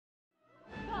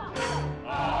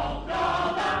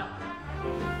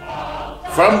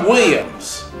From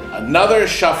Williams, another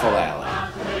shuffle alley.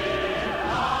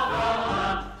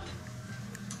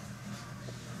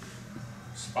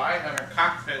 Spy Hunter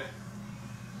cockpit.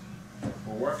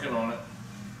 We're working on it.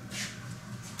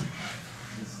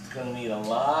 This is going to need a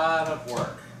lot of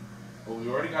work. But we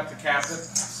already got the cabinet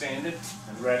sanded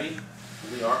and ready for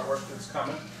the artwork that's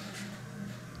coming.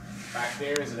 Back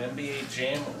there is an NBA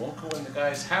Jam. It won't go in the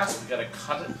guy's house. We got to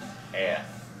cut it in half.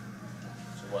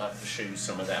 So we'll have to show you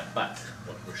some of that. But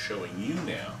what we're showing you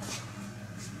now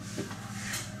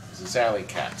is this Alley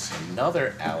Cats.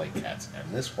 Another Alley Cats.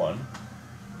 And this one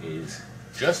is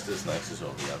just as nice as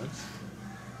all the others.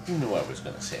 You knew I was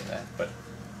going to say that, but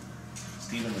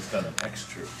Stephen has done an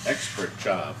expert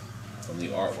job on the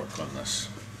artwork on this.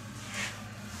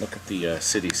 Look at the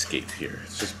cityscape here.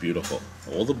 It's just beautiful.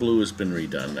 All the blue has been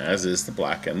redone, as is the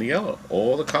black and the yellow.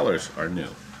 All the colors are new.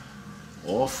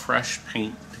 All fresh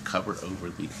paint to cover over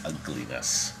the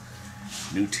ugliness.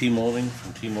 New T-molding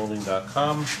from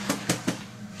tmolding.com.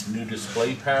 New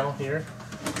display panel here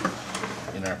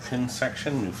in our pin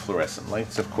section. New fluorescent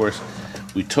lights, of course.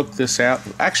 We took this out.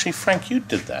 Actually, Frank, you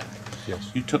did that.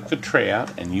 Yes. You took the tray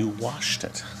out and you washed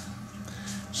it.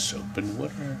 Soap and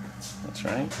water. That's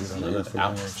right.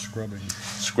 Scrubbing.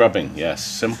 Scrubbing, yes.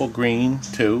 Simple green,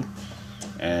 too.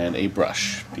 And a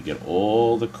brush to get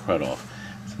all the crud off.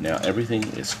 So now everything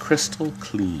is crystal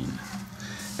clean.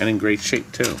 And in great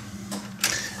shape, too.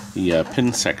 The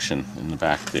pin section in the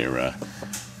back there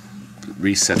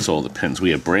resets all the pins.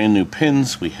 We have brand new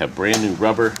pins. We have brand new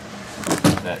rubber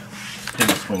that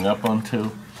pins swing up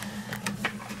onto.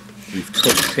 We've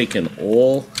taken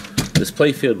all... This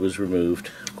playfield was removed,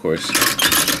 of course,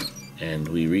 and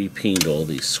we repined all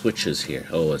these switches here.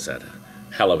 Oh, is that a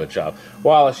hell of a job.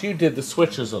 Wallace, you did the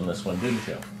switches on this one, didn't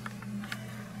you?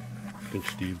 I think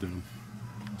Steve did them.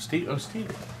 Steve? Oh,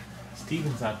 Steve.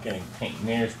 Steven's not getting paint. And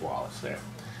there's Wallace there.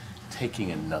 Taking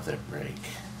another break.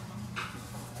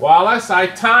 Wallace, I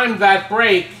timed that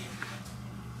break.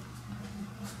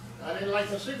 I didn't like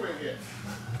the cigarette yet.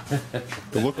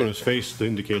 The look on his face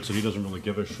indicates that he doesn't really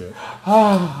give a shit.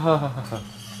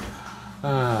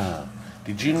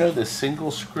 Did you know the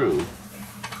single screw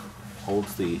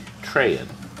holds the tray in?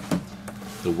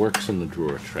 The works in the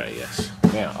drawer tray, yes.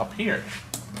 Now, up here,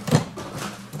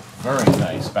 very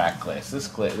nice back glass.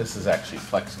 This is actually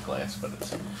plexiglass, but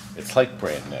it's like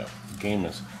brand new. The game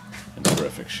is in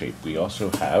terrific shape. We also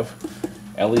have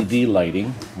LED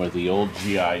lighting where the old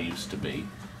GI used to be.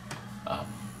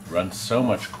 Runs so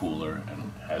much cooler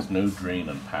and has no drain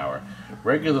on power.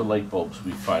 Regular light bulbs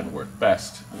we find work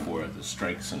best for the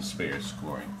strikes and spares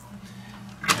scoring.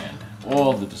 And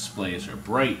all the displays are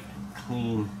bright,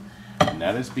 clean, and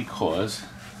that is because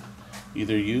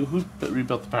either you, who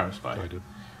rebuilt the power supply? I did.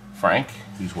 Frank,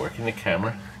 who's working the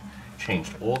camera,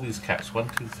 changed all these caps.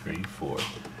 1, 2, 3, 4,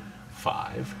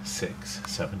 5, 6,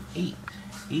 7, 8.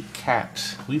 8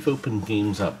 caps. We've opened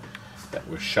games up that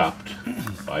were shopped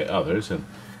by others, and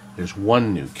there's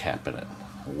one new cap in it.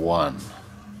 One.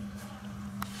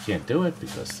 Can't do it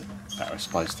because the power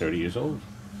supply's 30 years old.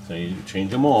 So you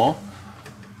change them all.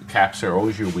 The caps are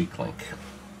always your weak link.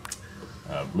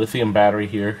 Lithium battery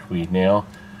here. We now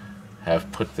have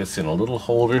put this in a little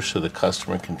holder so the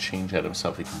customer can change that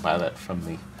himself. He can buy that from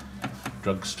the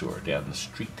drugstore down the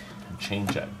street and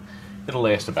change that. It'll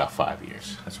last about 5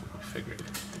 years. That's what we figured.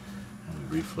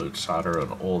 And we reflowed solder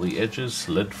on all the edges,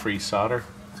 lead-free solder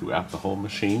throughout the whole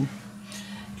machine.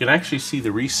 You can actually see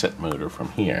the reset motor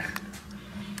from here.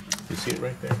 You see it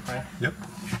right there, Frank? Yep.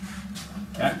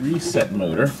 That reset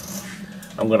motor,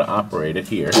 I'm going to operate it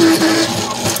here.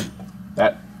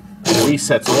 That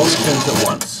resets all the pins at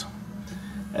once.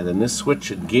 And then this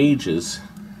switch engages.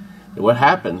 And what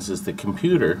happens is the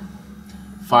computer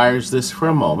fires this for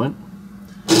a moment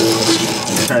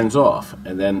and turns off.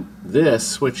 And then this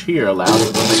switch here allows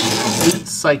it to make a complete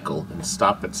cycle and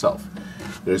stop itself.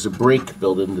 There's a brake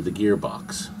built into the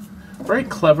gearbox. Very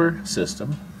clever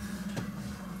system,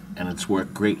 and it's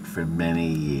worked great for many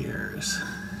years.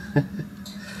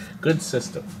 Good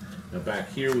system. Now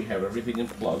back here we have everything in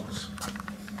plugs.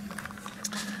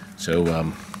 So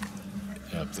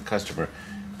the customer,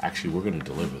 actually we're going to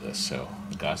deliver this, so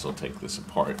the guys will take this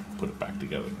apart and put it back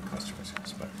together in the customer's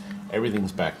house. But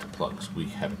everything's back to plugs. We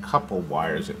had a couple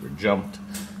wires that were jumped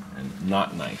and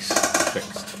not nice,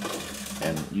 fixed.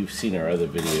 And you've seen our other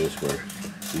videos where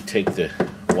we take the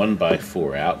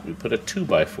 1x4 out, we put a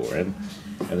 2x4 in,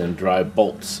 and then drive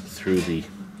bolts through the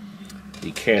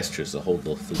casters to hold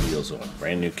the wheels on.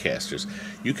 Brand new casters.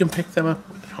 You can pick them up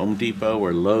at Home Depot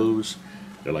or Lowe's.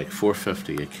 They're like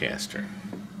 $4.50 a caster.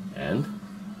 And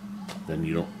then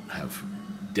you don't have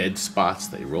dead spots.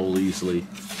 They roll easily.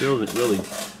 Really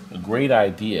a great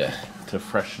idea to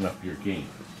freshen up your game.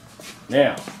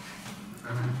 Now,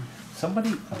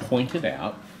 somebody pointed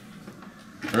out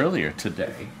earlier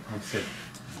today, they said,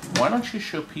 why don't you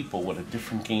show people what a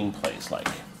different game plays like?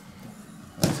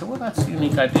 I said, well, that's a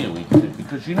unique idea we can do,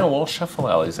 because you know all Shuffle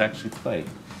Alleys actually play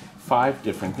 5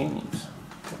 different games.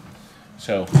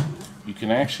 So you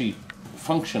can actually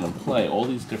function and play all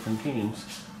these different games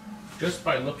just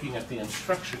by looking at the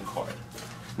instruction card.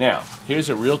 Now, here's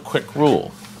a real quick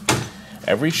rule.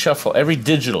 Every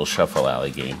digital Shuffle Alley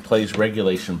game plays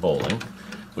regulation bowling,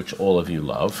 which all of you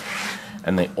love,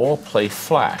 and they all play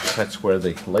flash. That's where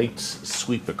the lights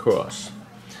sweep across.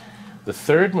 The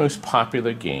third most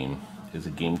popular game is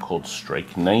a game called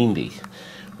Strike 90,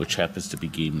 which happens to be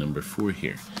game number 4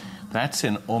 here. That's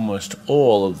in almost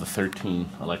all of the 13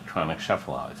 electronic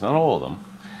Shuffle Alleys. Not all of them.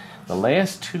 The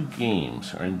last 2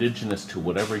 games are indigenous to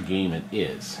whatever game it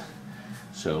is.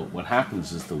 So what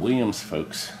happens is the Williams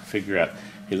folks figure out,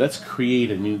 hey, let's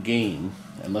create a new game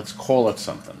and let's call it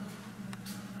something.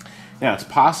 Now it's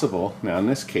possible, now in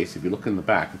this case, if you look in the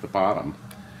back at the bottom,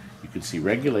 you can see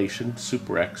Regulation,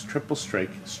 Super X, Triple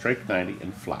Strike, Strike 90,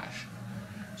 and Flash.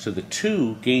 So the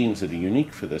 2 games that are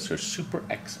unique for this are Super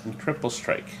X and Triple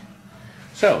Strike.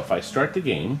 So if I start the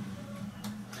game,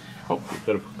 oh, we've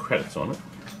got to put credits on it.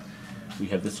 We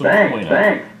have this little coin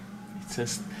up. It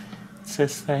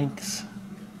says thanks.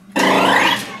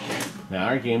 Now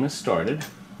our game is started,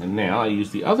 and now I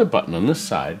use the other button on this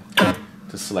side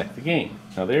to select the game.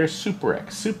 Now there's Super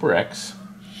X. Super X,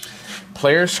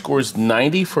 player scores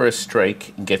 90 for a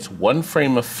strike and gets 1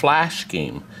 frame of flash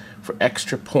game for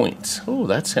extra points. Oh,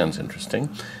 that sounds interesting.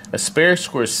 A spare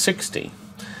scores 60.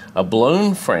 A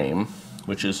blown frame,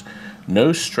 which is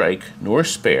no strike nor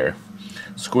spare,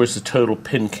 scores the total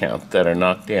pin count that are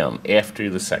knocked down after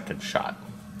the second shot.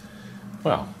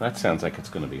 Well, that sounds like it's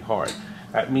going to be hard.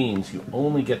 That means you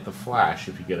only get the flash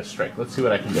if you get a strike. Let's see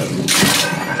what I can do.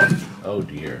 Oh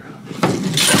dear.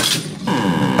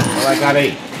 Well, I got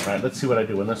 8. All right, let's see what I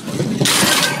do in this one.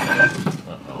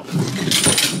 Uh-oh.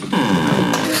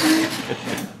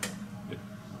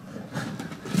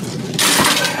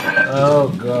 Oh,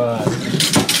 God.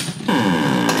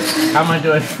 How am I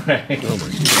doing, Frank? Oh, my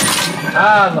God.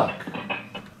 Ah, look.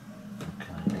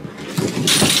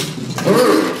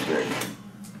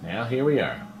 Now, here we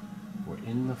are. We're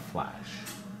in the flash.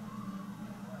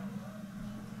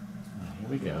 Here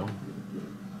we go.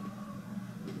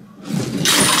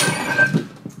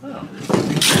 Oh.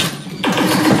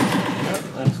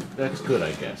 Well, that's good,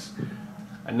 I guess.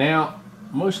 And now,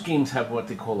 most games have what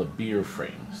they call a beer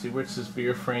frame. See where it says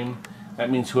beer frame? That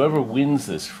means whoever wins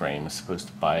this frame is supposed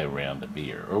to buy a round of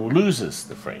beer. Or loses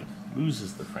the frame.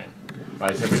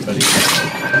 Buys everybody.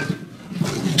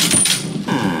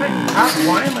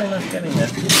 Why am I not getting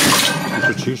that?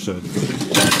 That's what you said.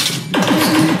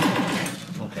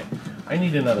 Okay. I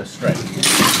need another strike.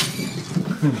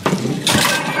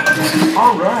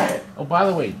 All right. Oh, by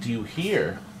the way, do you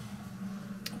hear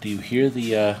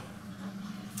the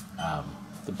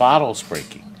bottles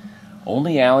breaking?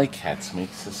 Only Alley Cats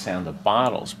makes the sound of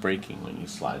bottles breaking when you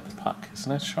slide the puck.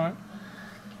 Isn't that sharp?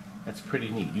 That's pretty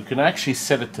neat. You can actually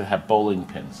set it to have bowling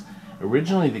pins.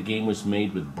 Originally, the game was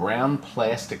made with brown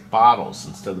plastic bottles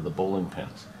instead of the bowling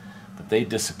pins, but they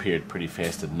disappeared pretty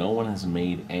fast, and no one has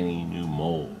made any new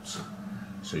molds.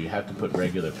 So you have to put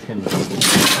regular pins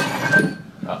in.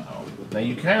 Uh-oh. Now,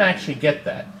 you can actually get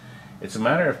that. It's a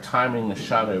matter of timing the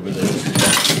shot over those just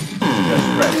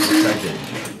right, which I did.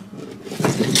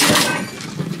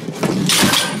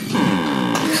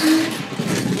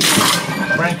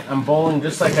 Frank, I'm bowling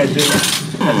just like I do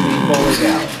at the bowling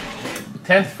alley.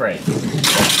 10th frame.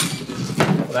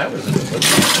 Well, that was a good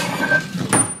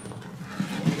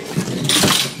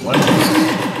one.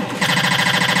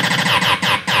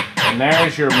 And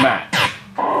there's your match. It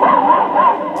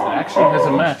actually has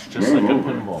a match just like a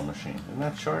pinball machine. Isn't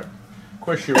that sharp? Of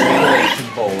course, your regulation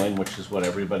bowling, which is what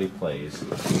everybody plays. I'm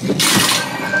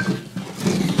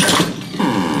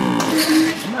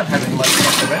not having much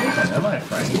luck of anything, am I,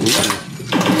 Frank?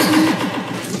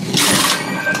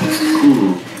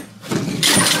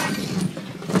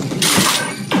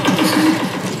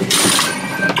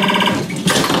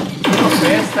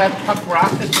 Fast that puck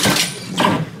rocket.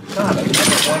 God,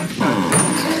 another one shot.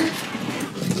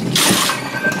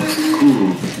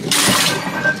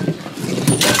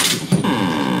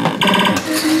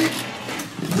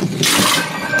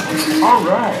 All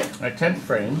right. My 10th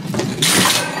frame.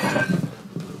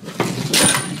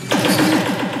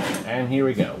 And here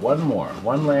we go. One more.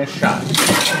 One last shot.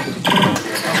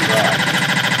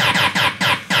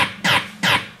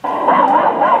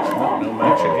 Oh, no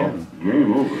match again.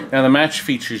 Game over. Now the match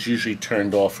feature is usually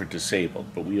turned off or disabled,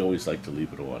 but we always like to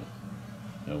leave it on.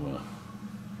 So,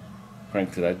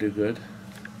 Frank, did I do good?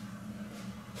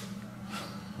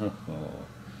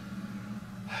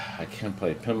 I can't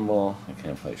play pinball. I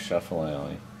can't play shuffle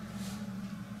alley.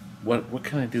 What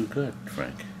can I do good,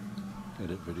 Frank?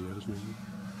 Edit videos, maybe.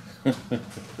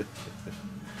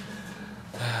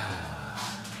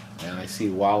 And I see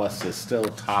Wallace is still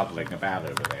toddling about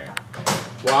over there.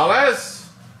 Wallace!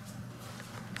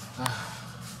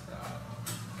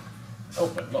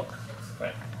 Oh, but look,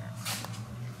 Frank.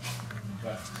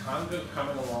 Got Congo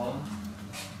coming along.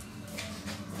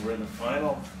 We're in the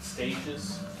final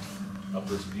stages of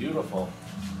this beautiful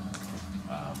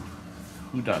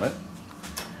whodunit.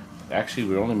 Actually,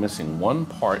 we're only missing one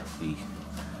part, the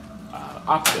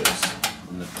optos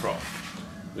in the draw.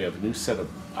 We have a new set of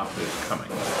optos coming,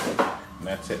 and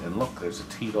that's it. And look, there's a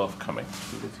teed off coming.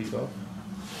 See the teed off?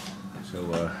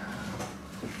 So,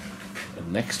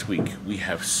 and next week we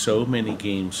have so many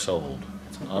games sold.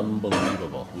 It's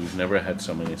unbelievable. We've never had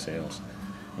so many sales,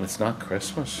 and it's not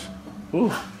Christmas.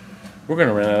 Ooh, we're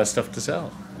gonna run out of stuff to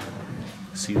sell.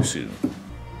 See you soon.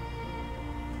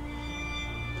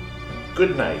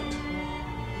 Good night.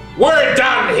 We're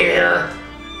done here!